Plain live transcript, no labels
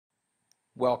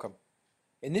Welcome.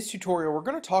 In this tutorial, we're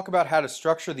going to talk about how to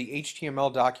structure the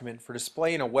HTML document for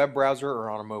display in a web browser or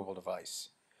on a mobile device.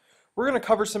 We're going to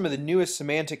cover some of the newest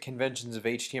semantic conventions of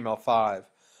HTML5,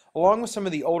 along with some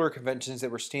of the older conventions that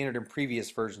were standard in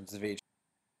previous versions of HTML.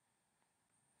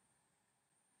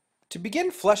 To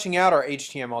begin fleshing out our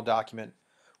HTML document,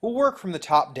 we'll work from the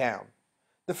top down.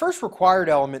 The first required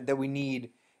element that we need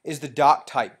is the doc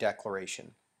type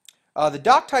declaration. The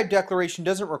doc type declaration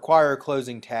doesn't require a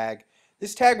closing tag.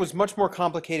 This tag was much more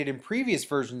complicated in previous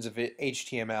versions of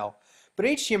HTML, but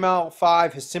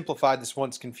HTML5 has simplified this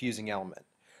once confusing element.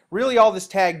 Really, all this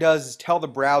tag does is tell the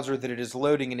browser that it is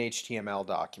loading an HTML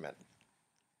document.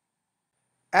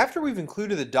 After we've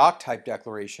included the doc type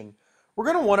declaration, we're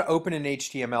going to want to open an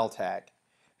HTML tag.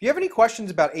 If you have any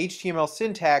questions about HTML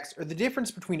syntax or the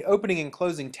difference between opening and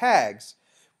closing tags,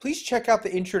 please check out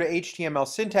the Intro to HTML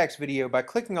Syntax video by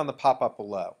clicking on the pop-up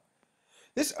below.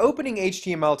 This opening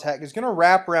HTML tag is going to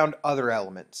wrap around other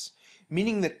elements,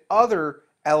 meaning that other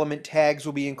element tags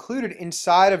will be included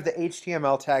inside of the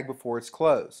HTML tag before it's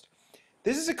closed.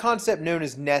 This is a concept known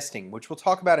as nesting, which we'll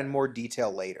talk about in more detail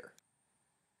later.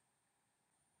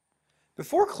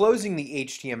 Before closing the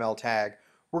HTML tag,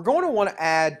 we're going to want to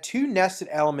add two nested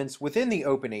elements within the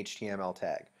open HTML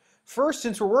tag. First,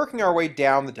 since we're working our way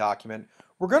down the document,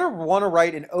 we're going to want to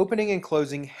write an opening and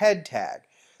closing head tag.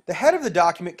 The head of the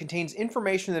document contains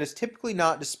information that is typically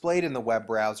not displayed in the web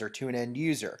browser to an end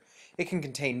user. It can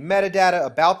contain metadata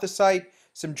about the site,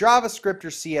 some JavaScript or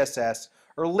CSS,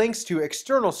 or links to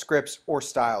external scripts or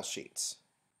style sheets.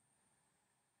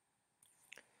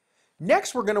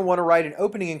 Next, we're going to want to write an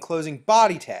opening and closing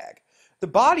body tag. The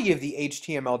body of the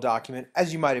HTML document,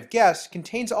 as you might have guessed,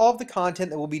 contains all of the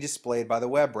content that will be displayed by the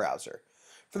web browser.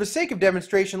 For the sake of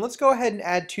demonstration, let's go ahead and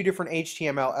add two different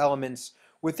HTML elements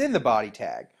within the body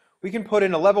tag. We can put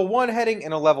in a level 1 heading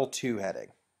and a level 2 heading.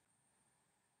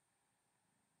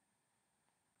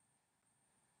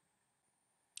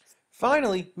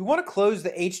 Finally, we want to close the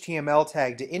HTML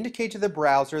tag to indicate to the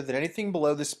browser that anything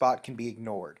below this spot can be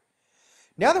ignored.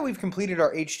 Now that we've completed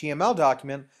our HTML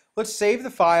document, let's save the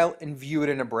file and view it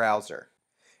in a browser.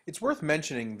 It's worth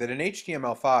mentioning that in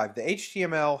HTML5, the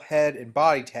HTML head and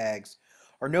body tags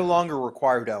are no longer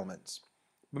required elements.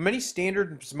 But many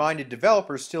standards-minded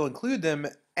developers still include them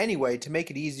anyway to make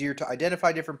it easier to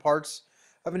identify different parts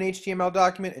of an HTML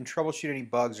document and troubleshoot any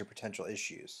bugs or potential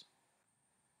issues.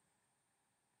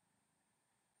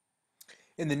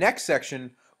 In the next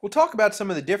section, we'll talk about some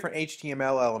of the different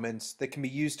HTML elements that can be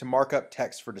used to mark up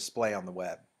text for display on the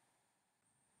web.